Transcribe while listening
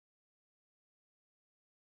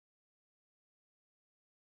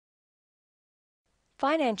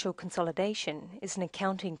Financial consolidation is an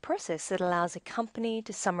accounting process that allows a company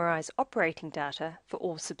to summarize operating data for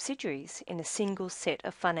all subsidiaries in a single set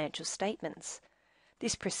of financial statements.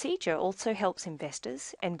 This procedure also helps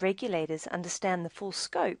investors and regulators understand the full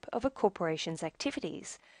scope of a corporation's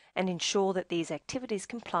activities and ensure that these activities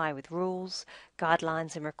comply with rules,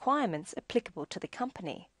 guidelines, and requirements applicable to the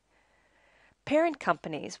company. Parent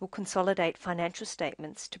companies will consolidate financial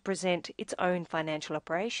statements to present its own financial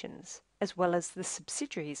operations, as well as the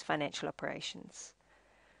subsidiaries' financial operations.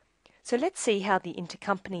 So let's see how the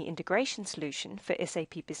Intercompany integration solution for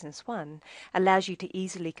SAP Business One allows you to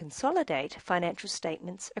easily consolidate financial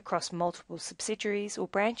statements across multiple subsidiaries or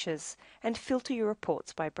branches and filter your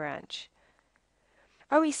reports by branch.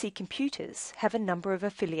 OEC Computers have a number of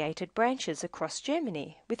affiliated branches across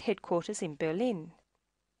Germany with headquarters in Berlin.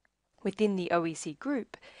 Within the OEC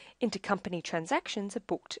group, intercompany transactions are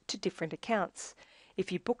booked to different accounts.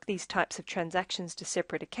 If you book these types of transactions to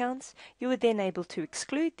separate accounts, you are then able to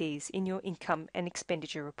exclude these in your income and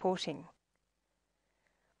expenditure reporting.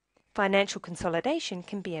 Financial consolidation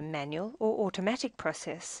can be a manual or automatic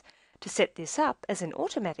process. To set this up as an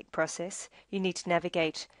automatic process, you need to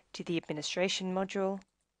navigate to the Administration module,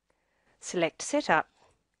 select Setup,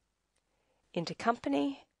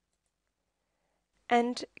 Intercompany,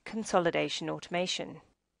 and Consolidation Automation.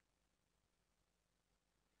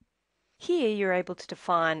 Here you're able to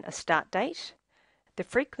define a start date, the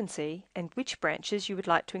frequency, and which branches you would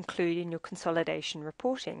like to include in your consolidation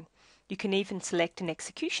reporting. You can even select an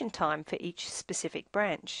execution time for each specific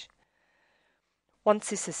branch.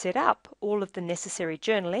 Once this is set up, all of the necessary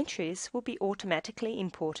journal entries will be automatically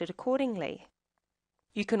imported accordingly.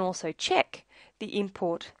 You can also check the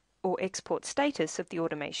import or export status of the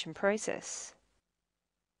automation process.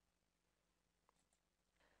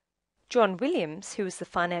 John Williams, who is the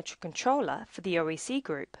financial controller for the OEC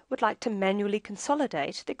Group, would like to manually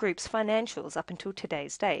consolidate the group's financials up until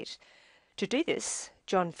today's date. To do this,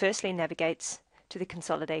 John firstly navigates to the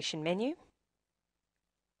Consolidation menu,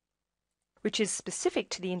 which is specific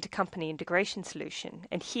to the Intercompany integration solution,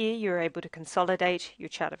 and here you're able to consolidate your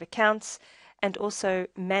chart of accounts and also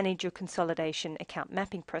manage your consolidation account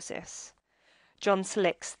mapping process. John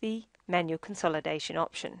selects the Manual Consolidation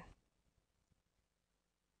option.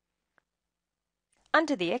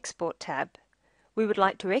 Under the Export tab, we would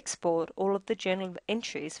like to export all of the journal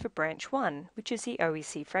entries for Branch 1, which is the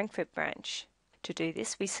OEC Frankfurt branch. To do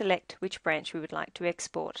this, we select which branch we would like to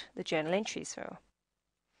export the journal entries for.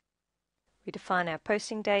 We define our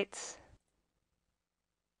posting dates,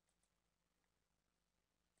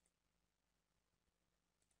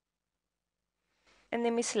 and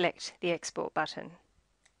then we select the Export button.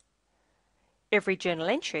 Every journal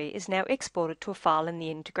entry is now exported to a file in the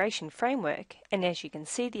integration framework, and as you can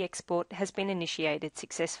see, the export has been initiated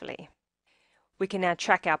successfully. We can now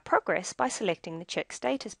track our progress by selecting the Check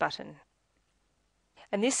Status button.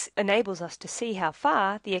 And this enables us to see how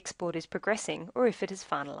far the export is progressing or if it is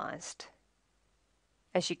finalized.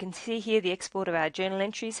 As you can see here, the export of our journal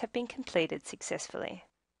entries have been completed successfully.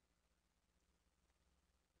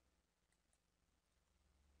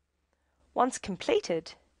 Once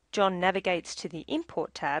completed, John navigates to the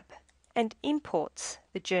Import tab and imports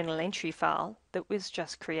the journal entry file that was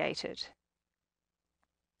just created.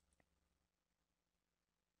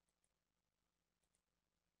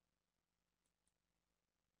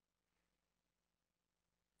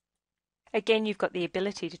 Again, you've got the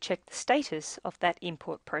ability to check the status of that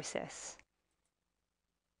import process.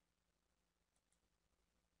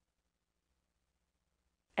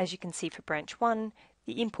 As you can see for Branch 1,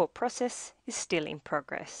 the import process is still in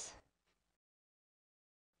progress.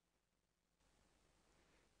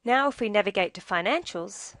 Now if we navigate to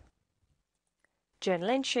Financials, Journal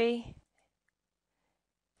Entry,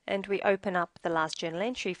 and we open up the last journal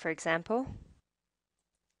entry, for example,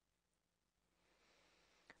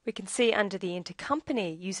 we can see under the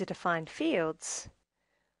Intercompany user-defined fields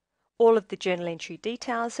all of the journal entry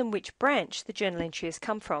details and which branch the journal entry has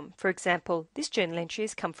come from. For example, this journal entry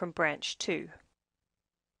has come from Branch 2.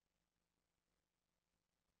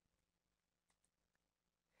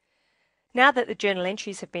 Now that the journal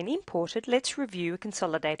entries have been imported, let's review a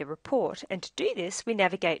consolidated report. And to do this, we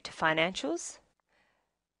navigate to Financials,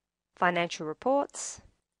 Financial Reports,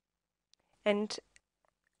 and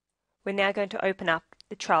we're now going to open up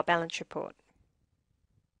the Trial Balance Report.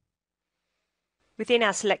 Within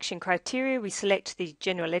our selection criteria, we select the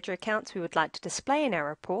general ledger accounts we would like to display in our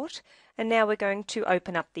report, and now we're going to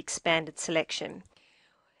open up the expanded selection.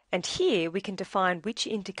 And here we can define which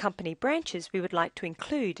intercompany branches we would like to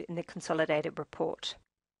include in the consolidated report.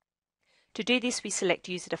 To do this, we select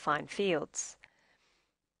user-defined fields.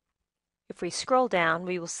 If we scroll down,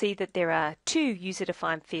 we will see that there are two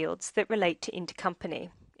user-defined fields that relate to intercompany,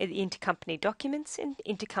 the intercompany documents and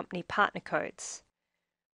intercompany partner codes.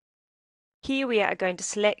 Here we are going to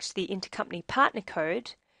select the intercompany partner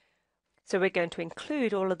code, so we're going to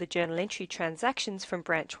include all of the journal entry transactions from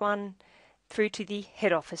branch 1 through to the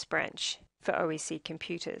head office branch for OEC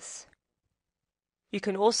computers. You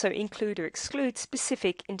can also include or exclude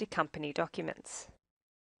specific intercompany documents.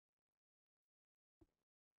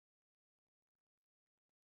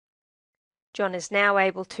 John is now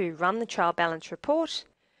able to run the trial balance report,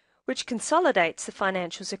 which consolidates the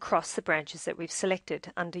financials across the branches that we've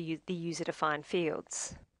selected under the user-defined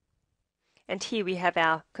fields. And here we have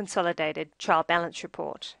our consolidated trial balance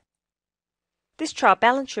report. This trial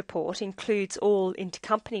balance report includes all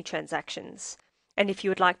intercompany transactions, and if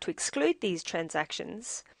you would like to exclude these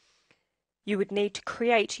transactions, you would need to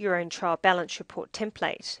create your own trial balance report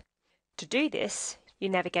template. To do this, you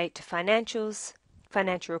navigate to Financials,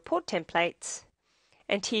 Financial Report Templates,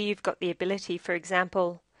 and here you've got the ability, for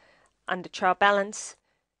example, under Trial Balance,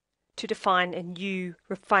 to define a new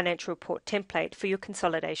financial report template for your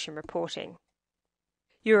consolidation reporting.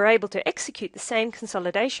 You are able to execute the same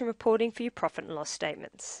consolidation reporting for your profit and loss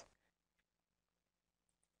statements.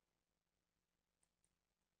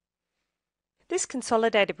 This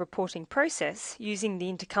consolidated reporting process, using the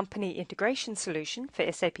Intercompany integration solution for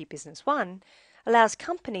SAP Business One, allows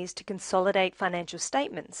companies to consolidate financial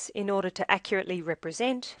statements in order to accurately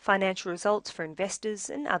represent financial results for investors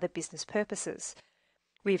and other business purposes.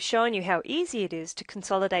 We have shown you how easy it is to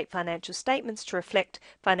consolidate financial statements to reflect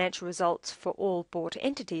financial results for all bought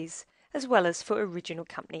entities, as well as for original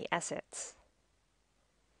company assets.